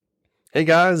Hey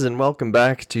guys, and welcome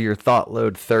back to your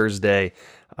ThoughtLoad Thursday.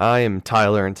 I am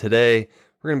Tyler, and today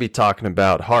we're going to be talking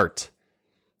about heart.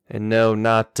 And no,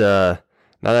 not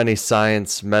any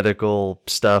science, medical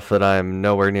stuff that I'm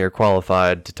nowhere near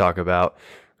qualified to talk about.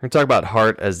 We're going to talk about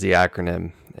heart as the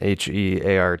acronym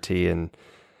H.E.A.R.T. And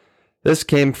this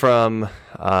came from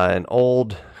an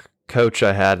old coach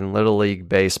I had in Little League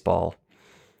Baseball.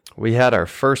 We had our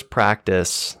first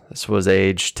practice. This was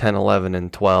age 10, 11,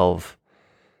 and 12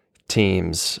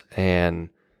 teams, and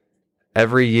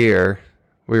every year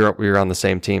we were on the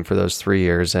same team for those 3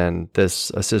 years, and this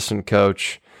assistant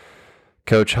coach,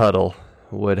 Coach Huddle,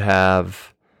 would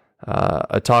have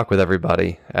a talk with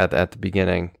everybody at the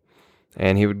beginning,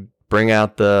 and he would bring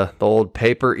out the old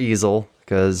paper easel,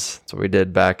 because that's what we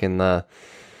did back in what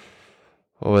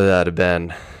would that have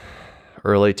been,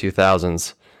 early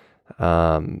 2000s,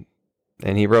 and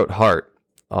he wrote heart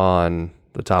on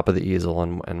the top of the easel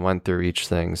and went through each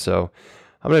thing. So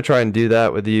I'm going to try and do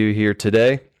that with you here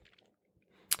today.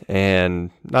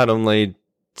 And not only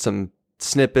some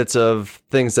snippets of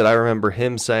things that I remember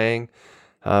him saying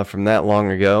from that long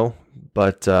ago,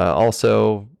 but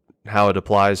also how it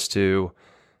applies to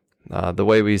the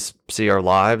way we see our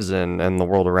lives and the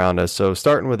world around us. So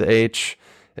starting with H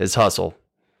is hustle.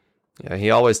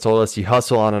 He always told us you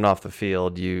hustle on and off the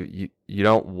field. You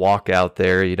don't walk out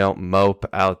there. You don't mope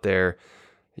out there.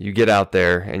 You get out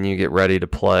there and you get ready to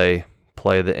play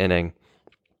the inning.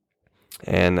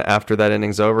 And after that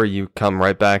inning's over, you come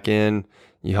right back in,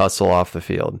 you hustle off the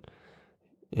field.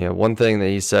 One thing that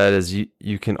he said is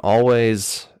you can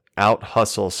always out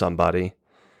hustle somebody.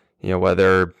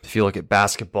 Whether if you look at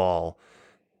basketball,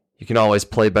 you can always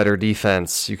play better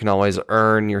defense. You can always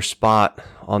earn your spot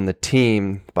on the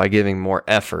team by giving more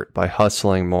effort, by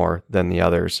hustling more than the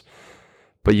others.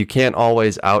 But you can't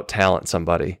always out talent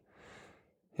somebody.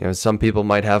 Some people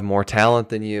might have more talent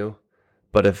than you,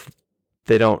 but if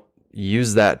they don't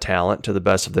use that talent to the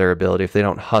best of their ability, if they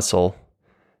don't hustle,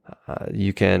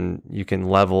 you can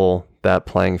level that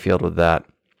playing field with that.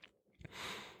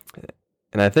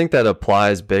 And I think that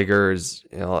applies bigger as,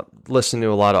 listened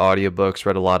to a lot of audiobooks,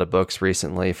 read a lot of books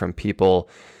recently from people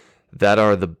that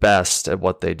are the best at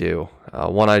what they do.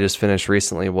 One I just finished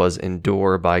recently was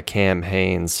Endure by Cam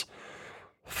Hanes.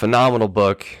 Phenomenal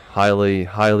book. Highly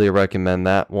recommend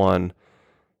that one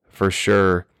for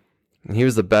sure. And he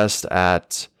was the best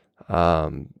at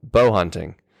bow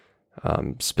hunting,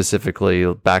 specifically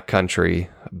backcountry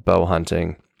bow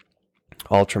hunting.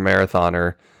 Ultra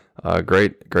marathoner,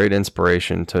 great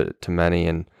inspiration to many.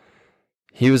 And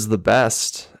he was the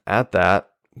best at that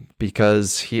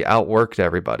because he outworked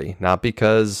everybody, not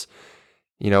because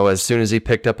as soon as he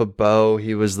picked up a bow,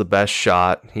 he was the best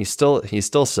shot. He still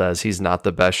says he's not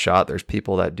the best shot. There's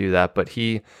people that do that, but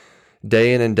he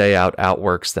day in and day out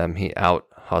outworks them. He out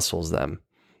hustles them.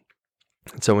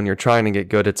 And so when you're trying to get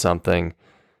good at something,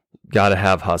 you got to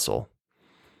have hustle.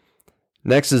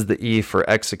 Next is the E for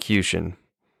execution.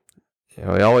 He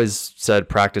always said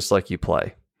practice like you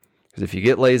play. Because if you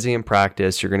get lazy in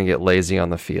practice, you're going to get lazy on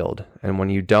the field. And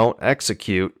when you don't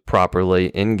execute properly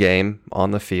in game on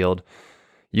the field,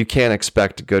 you can't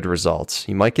expect good results.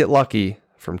 You might get lucky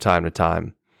from time to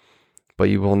time, but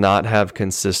you will not have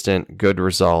consistent good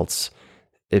results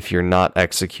if you're not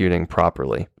executing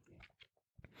properly.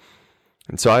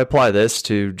 And so I apply this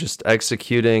to just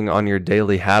executing on your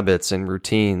daily habits and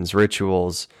routines,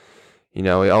 rituals. We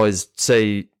always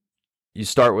say you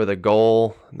start with a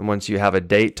goal, and once you have a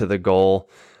date to the goal,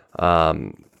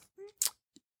 then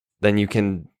you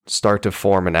can start to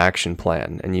form an action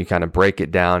plan, and you kind of break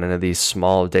it down into these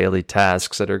small daily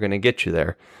tasks that are going to get you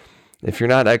there. If you're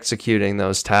not executing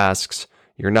those tasks,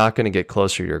 you're not going to get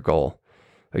closer to your goal.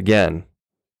 Again,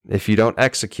 if you don't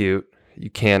execute, you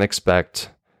can't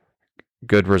expect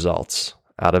good results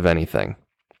out of anything.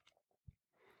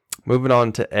 Moving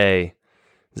on to A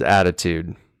is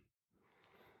attitude.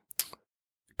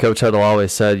 Coach Huddle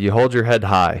always said, you hold your head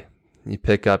high, you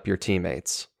pick up your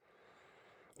teammates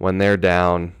when they're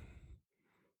down,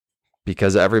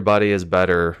 because everybody is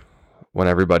better when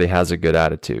everybody has a good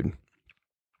attitude.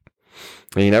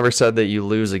 And he never said that you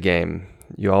lose a game.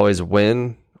 You always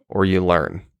win or you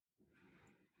learn.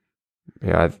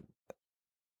 I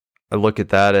look at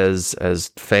that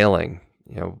as failing.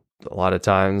 A lot of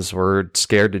times we're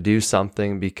scared to do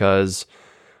something because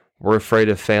we're afraid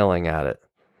of failing at it.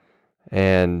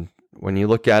 And when you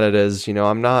look at it as,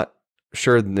 I'm not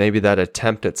sure maybe that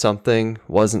attempt at something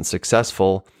wasn't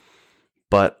successful,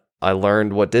 but I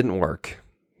learned what didn't work,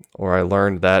 or I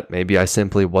learned that maybe I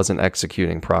simply wasn't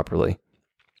executing properly.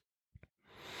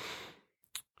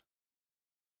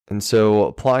 And so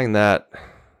applying that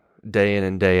day in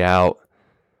and day out,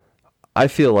 I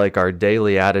feel like our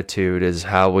daily attitude is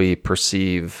how we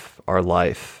perceive our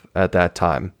life at that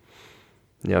time.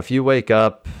 If you wake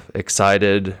up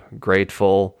excited,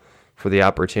 grateful for the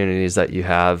opportunities that you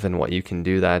have and what you can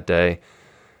do that day,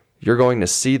 you're going to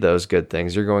see those good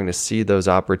things. You're going to see those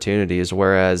opportunities.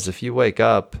 Whereas if you wake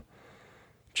up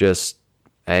just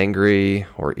angry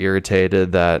or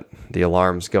irritated that the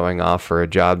alarm's going off for a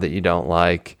job that you don't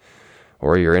like,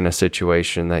 or you're in a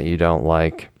situation that you don't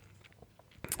like,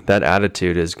 that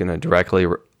attitude is going to directly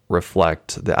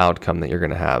reflect the outcome that you're going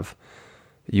to have.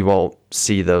 You won't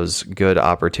see those good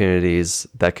opportunities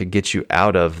that could get you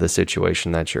out of the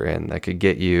situation that you're in, that could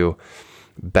get you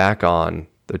back on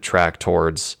the track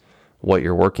towards what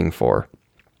you're working for.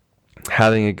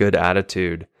 Having a good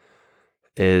attitude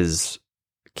is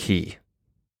key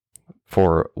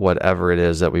for whatever it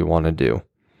is that we want to do.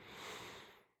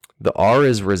 The R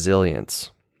is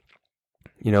resilience.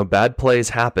 Bad plays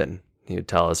happen. You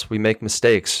tell us we make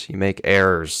mistakes, you make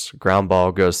errors, ground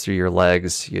ball goes through your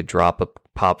legs, you drop a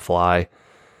pop fly.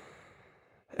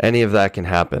 Any of that can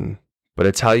happen, but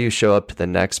it's how you show up to the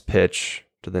next pitch,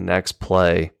 to the next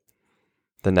play,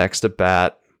 the next at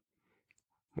bat,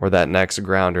 or that next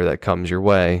grounder that comes your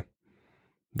way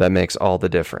that makes all the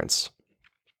difference.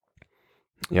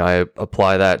 I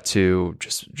apply that to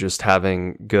just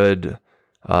having good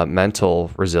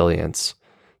mental resilience,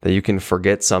 that you can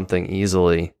forget something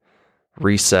easily,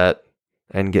 reset,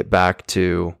 and get back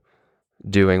to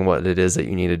doing what it is that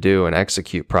you need to do and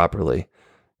execute properly.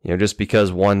 Just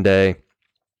because one day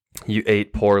you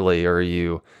ate poorly, or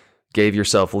you gave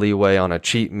yourself leeway on a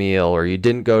cheat meal, or you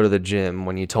didn't go to the gym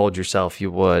when you told yourself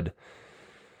you would,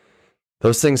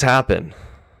 those things happen.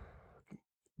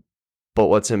 But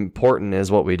what's important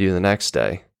is what we do the next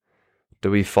day.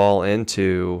 Do we fall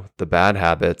into the bad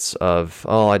habits of,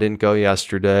 I didn't go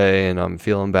yesterday and I'm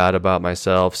feeling bad about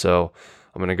myself, so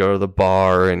I'm going to go to the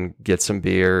bar and get some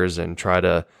beers and try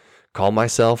to calm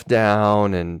myself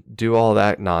down and do all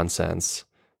that nonsense.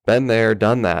 Been there,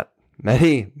 done that.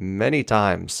 Many, many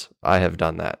times I have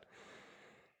done that.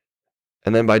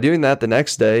 And then by doing that the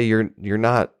next day, you're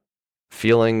not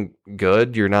feeling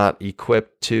good. You're not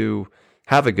equipped to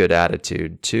have a good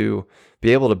attitude, to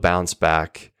be able to bounce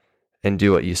back and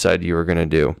do what you said you were going to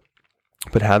do.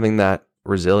 But having that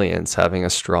resilience, having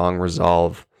a strong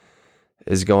resolve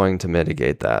is going to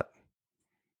mitigate that.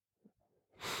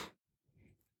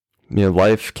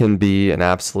 Life can be an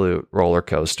absolute roller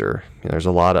coaster. There's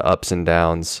a lot of ups and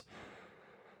downs.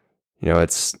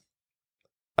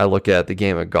 I look at the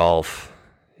game of golf.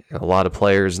 A lot of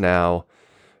players now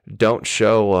don't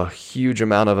show a huge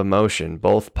amount of emotion,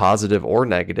 both positive or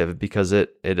negative, because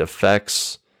it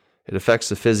affects the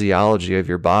physiology of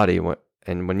your body.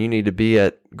 And when you need to be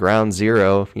at ground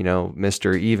zero,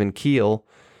 Mr. Even Keel,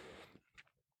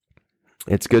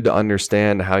 it's good to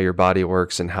understand how your body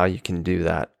works and how you can do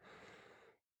that.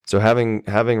 So having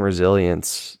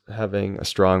resilience, having a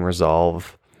strong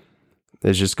resolve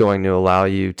is just going to allow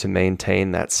you to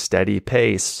maintain that steady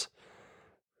pace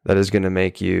that is going to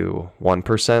make you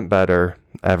 1% better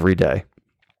every day.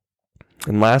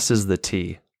 And last is the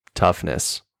T,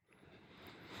 toughness.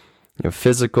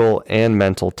 Physical and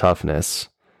mental toughness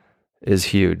is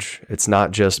huge. It's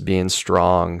not just being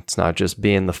strong. It's not just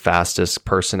being the fastest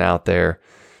person out there.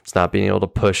 It's not being able to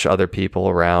push other people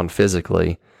around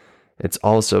physically. It's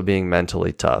also being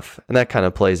mentally tough. And that kind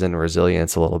of plays into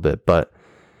resilience a little bit. But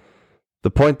the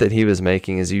point that he was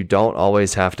making is you don't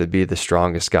always have to be the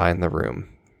strongest guy in the room.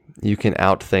 You can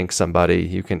outthink somebody.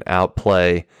 You can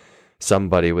outplay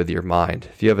somebody with your mind.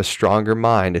 If you have a stronger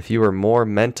mind, if you are more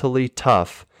mentally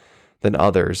tough than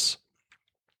others,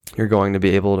 you're going to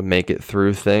be able to make it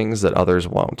through things that others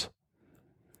won't.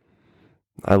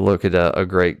 I look at a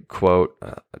great quote,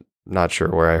 not sure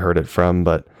where I heard it from,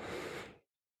 but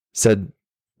said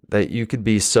that you could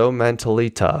be so mentally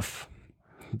tough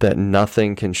that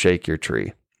nothing can shake your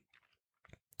tree.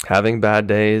 Having bad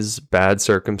days, bad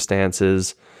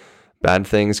circumstances, bad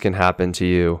things can happen to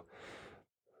you.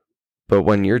 But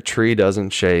when your tree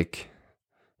doesn't shake,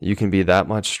 you can be that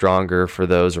much stronger for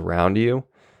those around you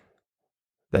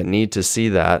that need to see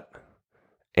that,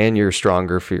 and you're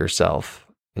stronger for yourself.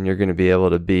 And you're going to be able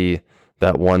to be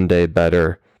that one day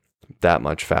better, that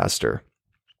much faster.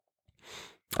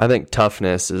 I think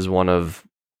toughness is one of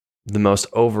the most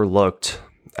overlooked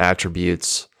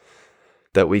attributes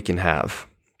that we can have.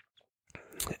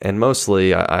 And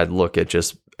mostly I'd look at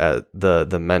just at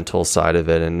the mental side of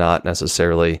it and not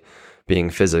necessarily being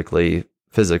physically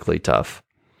tough.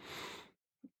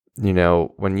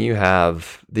 When you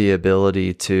have the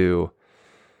ability to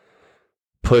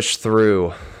push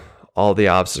through all the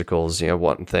obstacles,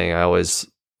 one thing I always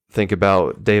think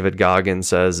about David Goggins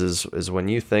says is when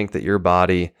you think that your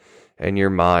body and your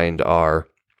mind are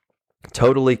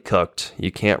totally cooked,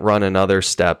 you can't run another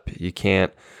step, you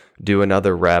can't do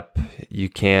another rep, you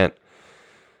can't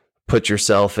put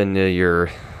yourself into your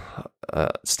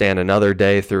stand another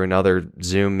day through another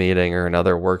Zoom meeting or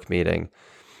another work meeting.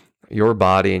 Your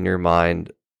body and your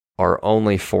mind are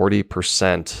only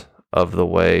 40% of the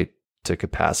way to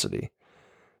capacity.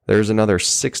 There's another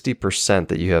 60%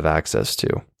 that you have access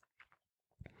to.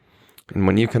 And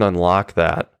when you can unlock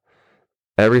that,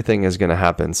 everything is going to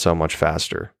happen so much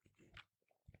faster.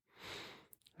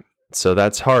 So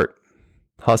that's heart,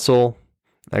 hustle,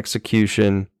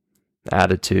 execution,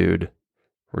 attitude,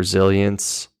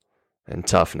 resilience, and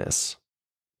toughness.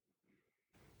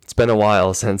 It's been a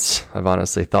while since I've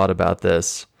honestly thought about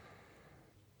this.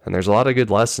 And there's a lot of good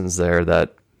lessons there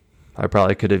that I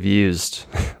probably could have used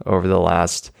over the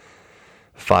last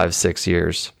 5-6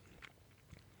 years.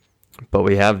 But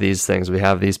we have these things. We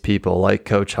have these people like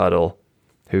Coach Huddle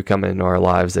who come into our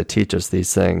lives that teach us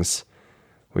these things.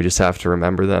 We just have to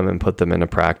remember them and put them into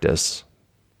practice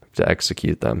to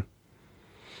execute them.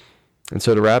 And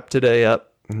so to wrap today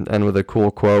up, and with a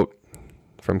cool quote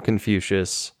from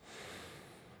Confucius,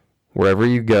 wherever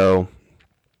you go,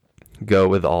 go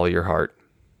with all your heart.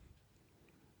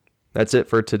 That's it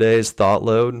for today's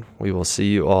ThoughtLoad. We will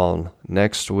see you all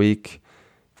next week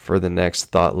for the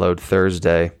next ThoughtLoad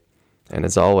Thursday. And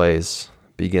as always,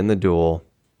 begin the duel,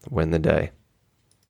 win the day.